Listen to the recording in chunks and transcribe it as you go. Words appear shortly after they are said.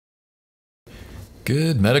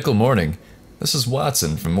Good medical morning. This is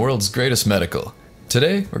Watson from World's Greatest Medical.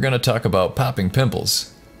 Today we're going to talk about popping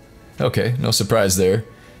pimples. Okay, no surprise there.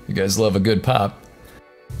 You guys love a good pop.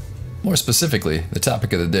 More specifically, the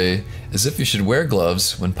topic of the day is if you should wear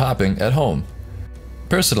gloves when popping at home.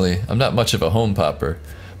 Personally, I'm not much of a home popper,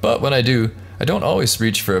 but when I do, I don't always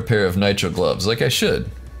reach for a pair of nitrile gloves like I should.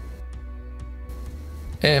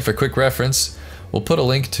 And for quick reference, we'll put a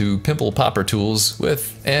link to Pimple popper tools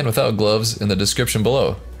with and without gloves in the description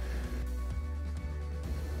below.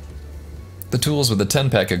 The tools with a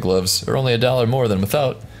 10-pack of gloves are only $1 more than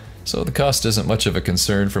without, so the cost isn't much of a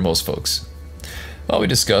concern for most folks. While we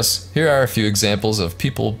discuss, here are a few examples of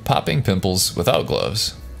people popping pimples without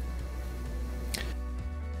gloves.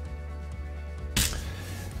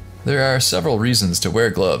 There are several reasons to wear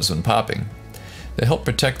gloves when popping. They help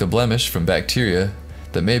protect the blemish from bacteria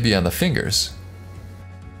that may be on the fingers.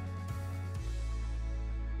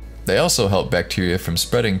 They also help bacteria from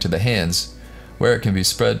spreading to the hands, where it can be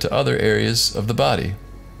spread to other areas of the body.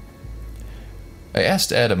 I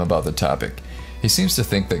asked Adam about the topic. He seems to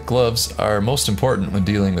think that gloves are most important when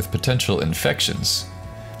dealing with potential infections,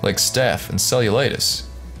 like staph and cellulitis.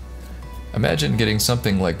 Imagine getting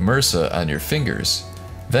something like MRSA on your fingers,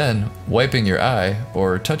 then wiping your eye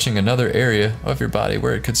or touching another area of your body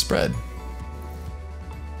where it could spread.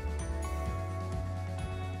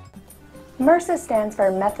 MRSA stands for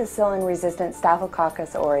methicillin-resistant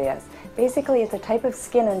Staphylococcus aureus. Basically, it's a type of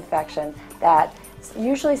skin infection that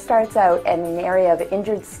usually starts out in an area of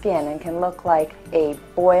injured skin and can look like a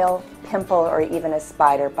boil, pimple, or even a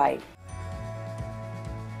spider bite.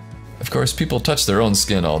 Of course, people touch their own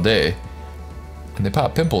skin all day, and they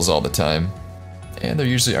pop pimples all the time, and there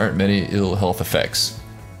usually aren't many ill health effects.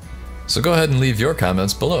 So go ahead and leave your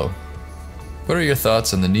comments below. What are your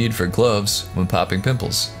thoughts on the need for gloves when popping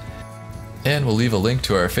pimples? And we'll leave a link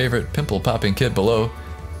to our favorite pimple popping kit below,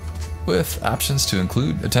 with options to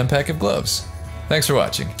include a 10-pack of gloves. Thanks for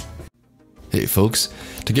watching. Hey folks,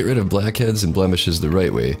 to get rid of blackheads and blemishes the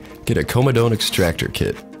right way, get a Comedone extractor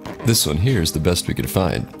kit. This one here is the best we could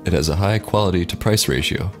find. It has a high quality to price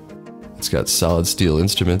ratio. It's got solid steel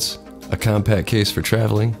instruments, a compact case for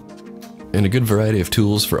traveling, and a good variety of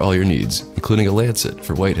tools for all your needs, including a lancet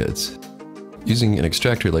for whiteheads. Using an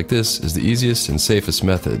extractor like this is the easiest and safest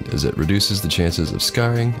method, as it reduces the chances of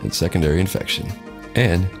scarring and secondary infection.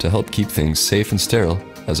 And to help keep things safe and sterile,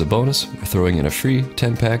 as a bonus, we're throwing in a free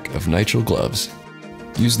 10-pack of nitrile gloves.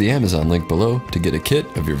 Use the Amazon link below to get a kit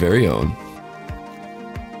of your very own.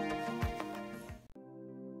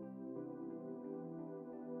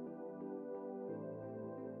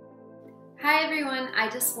 Hi everyone, I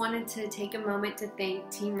just wanted to take a moment to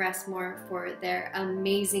thank Team Restmore for their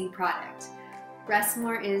amazing product.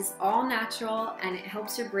 Restmore is all natural and it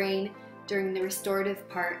helps your brain during the restorative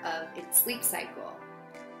part of its sleep cycle.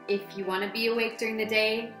 If you want to be awake during the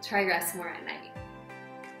day, try Restmore at night.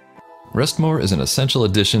 Restmore is an essential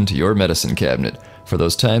addition to your medicine cabinet for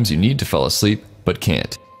those times you need to fall asleep but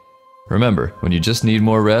can't. Remember, when you just need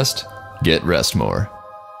more rest, get Restmore.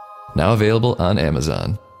 Now available on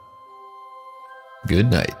Amazon. Good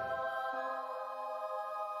night.